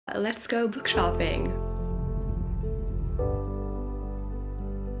Let's go book shopping.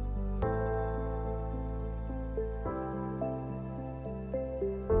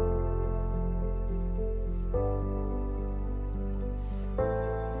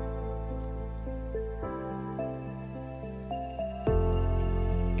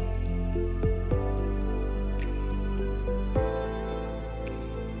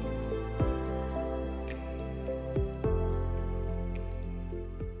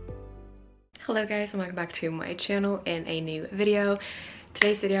 Hello guys, and welcome back to my channel and a new video.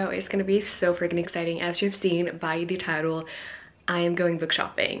 Today's video is going to be so freaking exciting. As you've seen by the title, I am going book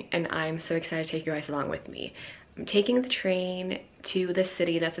shopping and I'm so excited to take you guys along with me. I'm taking the train to the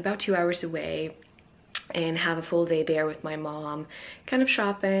city that's about 2 hours away and have a full day there with my mom, kind of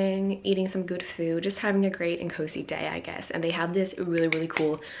shopping, eating some good food, just having a great and cozy day, I guess. And they have this really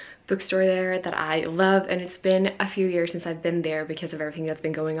cool bookstore there that I love, and it's been a few years since I've been there because of everything that's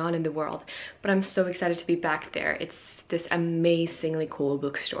been going on in the world, but I'm so excited to be back there. It's this amazingly cool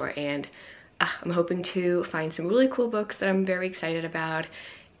bookstore, and I'm hoping to find some really cool books that I'm very excited about.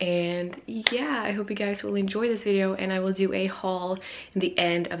 And yeah, I hope you guys will enjoy this video, and I will do a haul in the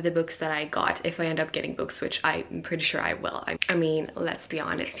end of the books that I got if I end up getting books, which I'm pretty sure I will. I mean, let's be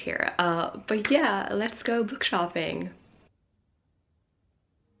honest here. But yeah, let's go book shopping.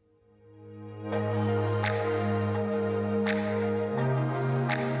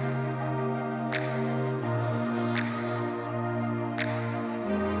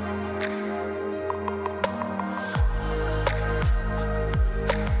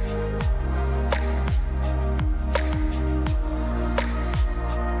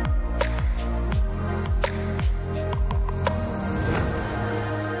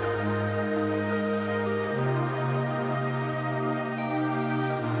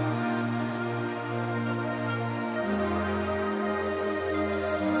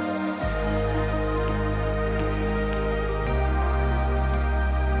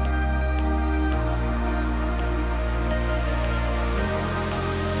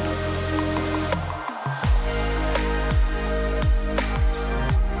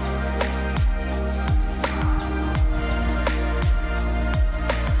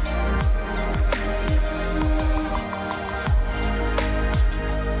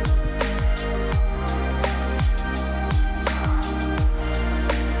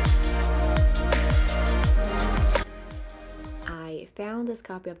 This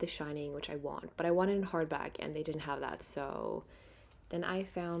copy of The Shining, which I want, but I wanted in hardback and they didn't have that, so then I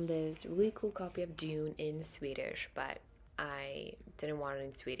found this really cool copy of Dune in Swedish, but I didn't want it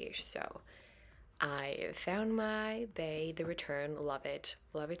in Swedish, so I found my Bay The Return. Love it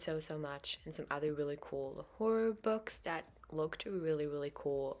so much, and some other really cool horror books that looked really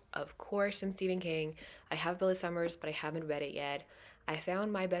cool. Of course, some Stephen King. I have Billy Summers, but I haven't read it yet. I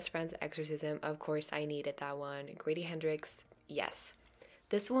found My Best Friend's Exorcism. Of course, I needed that one. Grady Hendrix, yes.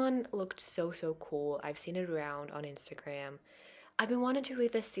 This one looked so cool. I've seen it around on Instagram. I've been wanting to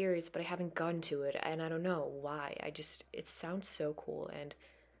read this series, but I haven't gotten to it, and I don't know why. It sounds so cool, and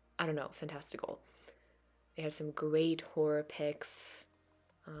I don't know, fantastical. It has some great horror picks.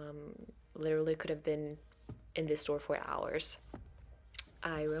 Literally could have been in this store for hours.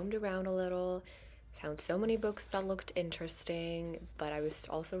 I roamed around a little, found so many books that looked interesting, but I was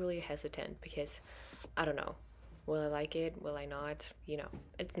also really hesitant because, I don't know. Will I like it? Will I not? You know,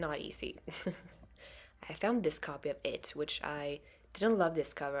 it's not easy. I found this copy of It, which I didn't love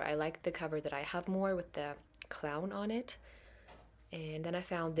this cover. I like the cover that I have more with the clown on it. And then I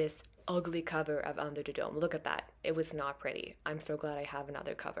found this ugly cover of Under the Dome. Look at that. It was not pretty. I'm so glad I have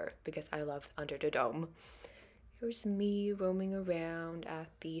another cover because I love Under the Dome. Here's me roaming around at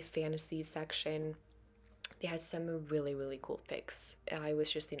the fantasy section. They had some really cool pics. I was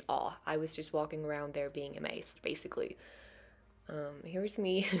just in awe. I was just walking around there being amazed, basically. Here's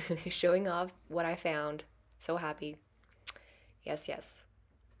me showing off what I found. So happy. Yes.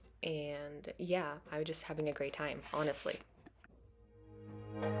 And yeah, I was just having a great time, honestly.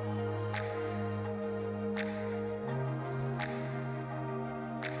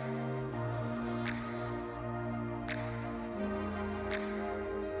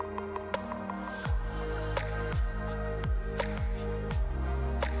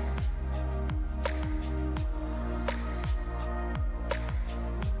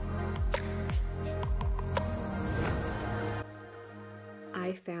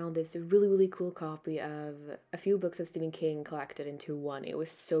 I found this really cool copy of a few books of Stephen King collected into one. It was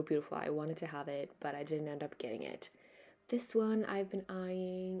so beautiful. I wanted to have it, but I didn't end up getting it. This one I've been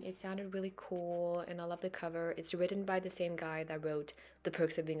eyeing. It sounded really cool and I love the cover. It's written by the same guy that wrote The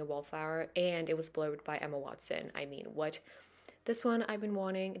Perks of Being a Wallflower, and it was blurred by Emma Watson. I mean, what This one I've been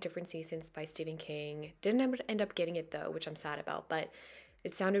wanting, Different Seasons by Stephen King. Didn't end up getting it though, which I'm sad about, but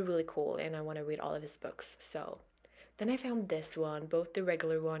it sounded really cool and I want to read all of his books. So then I found this one, both the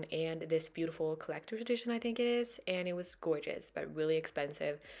regular one and this beautiful collector's edition, I think it is, and it was gorgeous but really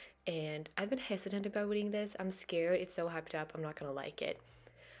expensive. And I've been hesitant about reading this. I'm scared it's so hyped up, I'm not gonna like it.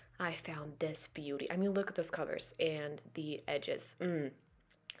 I found this beauty. I mean, look at those covers and the edges.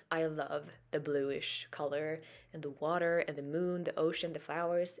 I love the bluish color and the water and the moon, the ocean, the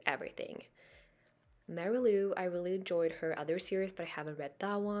flowers, everything. Mary Lou, I really enjoyed her other series, but I haven't read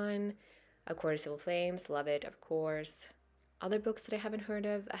that one. A Court of Civil Flames, love it, of course. Other books that I haven't heard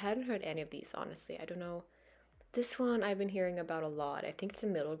of, I hadn't heard any of these, honestly. I don't know. This one I've been hearing about a lot. I think it's a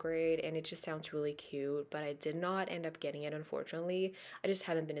middle grade and it just sounds really cute, but I did not end up getting it, unfortunately. I just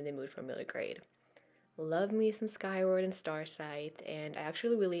haven't been in the mood for middle grade. Love me some Skyward and Starsight, and I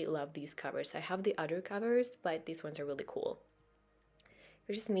actually really love these covers. I have the other covers, but these ones are really cool.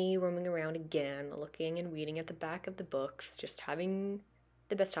 It's just me roaming around again, looking and reading at the back of the books, just having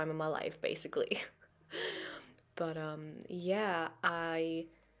the best time of my life, basically. But yeah, I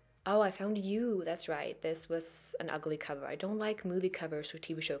found You. That's right. This was an ugly cover. I don't like movie covers or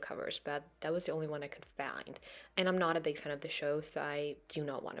TV show covers, but that was the only one I could find. And I'm not a big fan of the show, so I do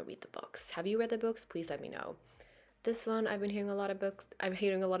not want to read the books. Have you read the books? Please let me know. This one I've been hearing a lot of books. I'm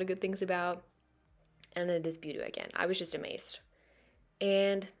hearing a lot of good things about. And then this beauty again. I was just amazed.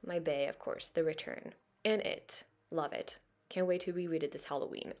 And my bae, of course, The Return. And It. Love it. Can't wait to reread it this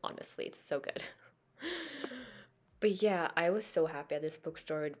Halloween. Honestly, it's so good. But yeah, I was so happy at this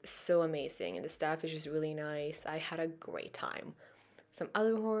bookstore. It was so amazing, and the staff is just really nice. I had a great time. Some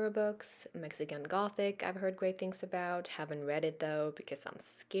other horror books, Mexican Gothic, I've heard great things about. Haven't read it though because I'm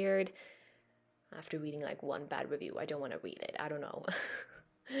scared. After reading like one bad review, I don't want to read it. I don't know.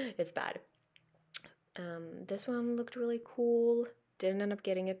 It's bad. This one looked really cool. Didn't end up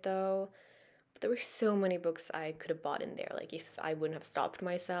getting it though. But there were so many books I could have bought in there. Like if I wouldn't have stopped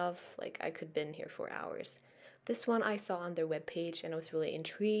myself, like I could have been here for hours. This one I saw on their webpage and I was really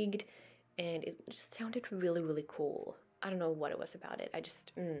intrigued, and it just sounded really, really cool. I don't know what it was about it. I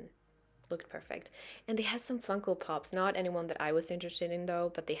just, looked perfect. And they had some Funko Pops, not anyone that I was interested in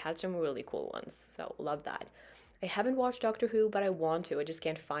though, but they had some really cool ones, so love that. I haven't watched Doctor Who, but I want to. I just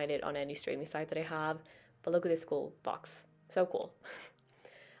can't find it on any streaming site that I have. But look at this cool box. So cool.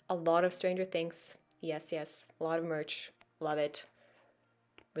 A lot of Stranger Things. Yes, yes. A lot of merch. Love it.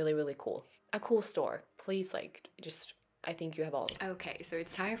 Really, really cool. A cool store. Please, like, just, I think you have all. Okay, so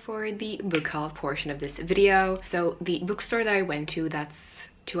it's time for the book haul portion of this video. So the bookstore that I went to, that's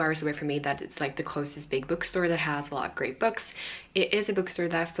 2 hours away from me, that it's like the closest big bookstore that has a lot of great books. It is a bookstore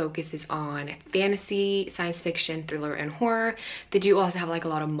that focuses on fantasy, science fiction, thriller, and horror. They do also have like a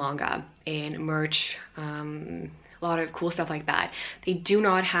lot of manga and merch, a lot of cool stuff like that. They do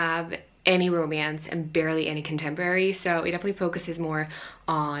not have any romance and barely any contemporary, so it definitely focuses more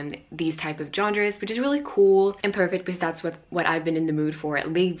on these type of genres, which is really cool and perfect because that's what I've been in the mood for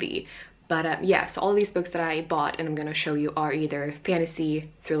lately. But yeah, so all these books that I bought and I'm gonna show you are either fantasy,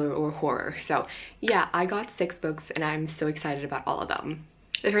 thriller, or horror. So yeah, I got 6 books and I'm so excited about all of them.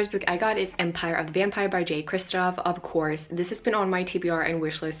 The first book I got is Empire of the Vampire by Jay Kristoff. Of course, this has been on my TBR and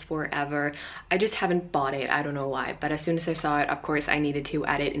wishlist forever. I just haven't bought it, I don't know why, but as soon as I saw it, of course, I needed to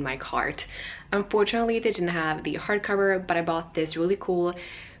add it in my cart. Unfortunately, they didn't have the hardcover, but I bought this really cool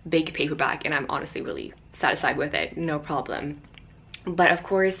big paperback and I'm honestly really satisfied with it, no problem. But of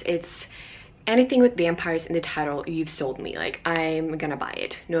course, it's anything with vampires in the title, you've sold me. Like, I'm gonna buy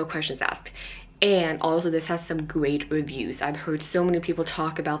it, no questions asked. And also this has some great reviews. I've heard so many people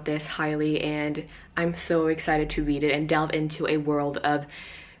talk about this highly and I'm so excited to read it and delve into a world of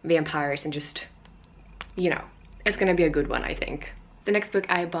vampires and just, you know, it's gonna be a good one, I think. The next book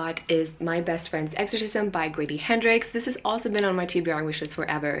I bought is My Best Friend's Exorcism by Grady Hendrix. This has also been on my TBR wishlist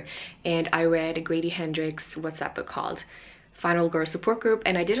forever, and I read Grady Hendrix, what's that book called? Final Girl Support Group,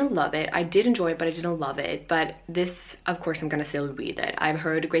 and I didn't love it. I did enjoy it, but I didn't love it. But this, of course, I'm gonna still read it. I've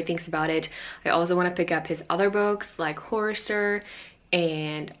heard great things about it. I also want to pick up his other books like Horror,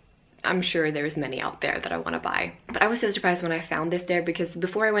 and I'm sure there's many out there that I want to buy. But I was so surprised when I found this there because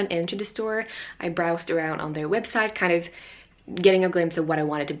before I went into the store, I browsed around on their website, kind of getting a glimpse of what I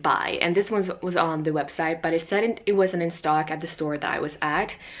wanted to buy. And this one was on the website, but it said it wasn't in stock at the store that I was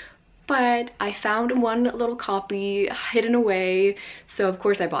at. But I found one little copy hidden away, so of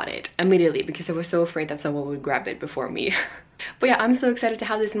course I bought it immediately because I was so afraid that someone would grab it before me. But yeah, I'm so excited to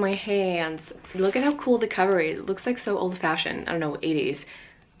have this in my hands. Look at how cool the cover is. It looks like so old-fashioned, I don't know, 80s.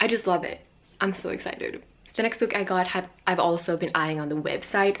 I just love it. I'm so excited. The next book I got had I've also been eyeing on the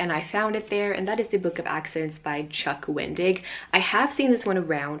website and I found it there, and that is The Book of Accents by Chuck Wendig. I have seen this one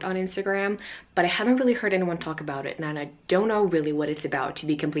around on Instagram, but I haven't really heard anyone talk about it, and I don't know really what it's about, to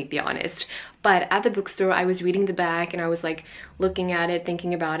be completely honest. But at the bookstore, I was reading the back and I was like looking at it,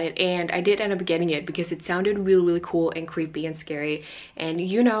 thinking about it, and I did end up getting it because it sounded really cool and creepy and scary. And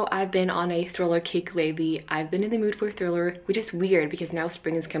you know, I've been on a thriller kick lately. I've been in the mood for a thriller, which is weird because now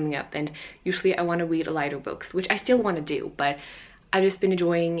spring is coming up and usually I want to read lighter books, which I still want to do, but I've just been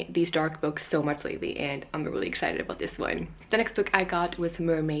enjoying these dark books so much lately and I'm really excited about this one. The next book I got was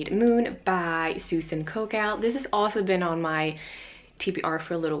Mermaid Moon by Susan Kogal. This has also been on my TBR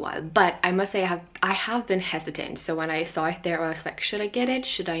for a little while, but I must say I have been hesitant. So when I saw it there, I was like, should I get it?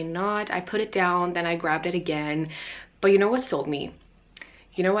 Should I not? I put it down, then I grabbed it again. But you know what sold me?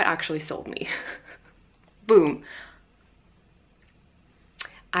 You know what actually sold me? Boom.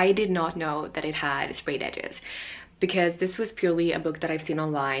 I did not know that it had sprayed edges, because this was purely a book that I've seen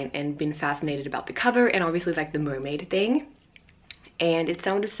online and been fascinated about the cover and obviously like the mermaid thing. And it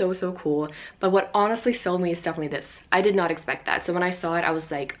sounded so cool, but what honestly sold me is definitely this. I did not expect that. So when I saw it, I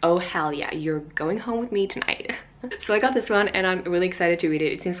was like, oh hell yeah, you're going home with me tonight. So I got this one and I'm really excited to read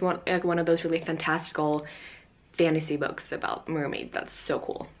it. It seems like one of those really fantastical fantasy books about mermaids. That's so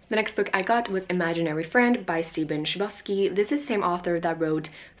cool. The next book I got was Imaginary Friend by Stephen Chbosky. This is the same author that wrote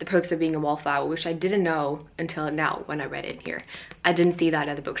The Perks of Being a Wallflower, which I didn't know until now when I read it here. I didn't see that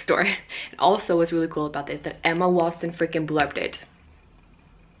at the bookstore. And also what's really cool about this, that Emma Watson freaking blurbed it.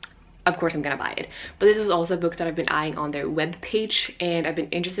 Of course I'm gonna buy it. But this was also a book that I've been eyeing on their webpage and I've been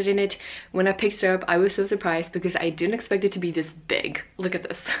interested in it. When I picked it up, I was so surprised because I didn't expect it to be this big. Look at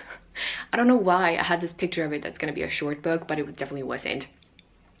this. I don't know why I had this picture of it that's gonna be a short book, but it definitely wasn't.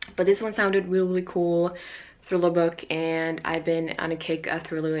 But this one sounded really cool, thriller book, and I've been on a kick of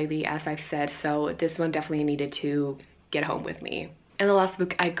thriller lately, as I've said, so this one definitely needed to get home with me. And the last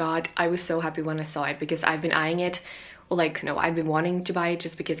book I got, I was so happy when I saw it because I've been eyeing it. Well, like, no, I've been wanting to buy it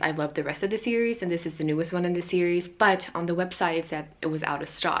just because I love the rest of the series and this is the newest one in the series, but on the website it said it was out of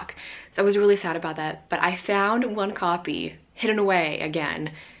stock. So I was really sad about that, but I found one copy hidden away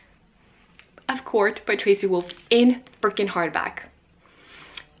again of Court by Tracy Wolff in freaking hardback.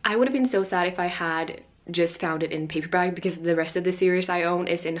 I would have been so sad if I had just found it in paperback because the rest of the series I own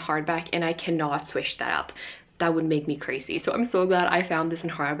is in hardback and I cannot switch that up. That would make me crazy. So I'm so glad I found this in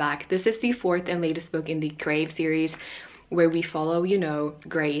hardback. This is the fourth and latest book in the Grave series, where we follow, you know,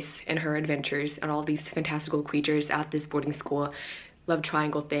 Grace and her adventures and all these fantastical creatures at this boarding school love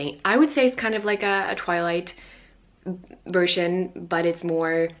triangle thing. I would say it's kind of like a Twilight version, but it's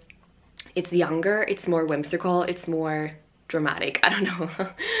younger, it's more whimsical, it's more dramatic. I don't know.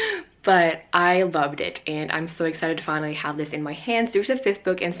 But I loved it and I'm so excited to finally have this in my hands. There's a 5th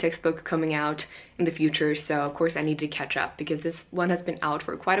book and 6th book coming out in the future, so of course I need to catch up because this one has been out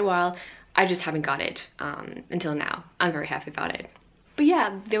for quite a while. I just haven't got it until now. I'm very happy about it. But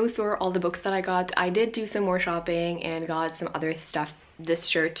yeah, those were all the books that I got. I did do some more shopping and got some other stuff, this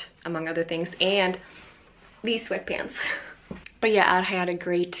shirt among other things, and these sweatpants. But yeah, I had a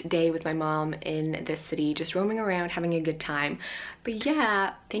great day with my mom in this city, just roaming around, having a good time. But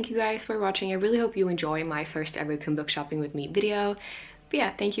yeah, thank you guys for watching. I really hope you enjoy my first ever come book shopping with me video. But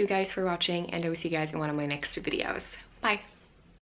yeah, thank you guys for watching and I will see you guys in one of my next videos. Bye!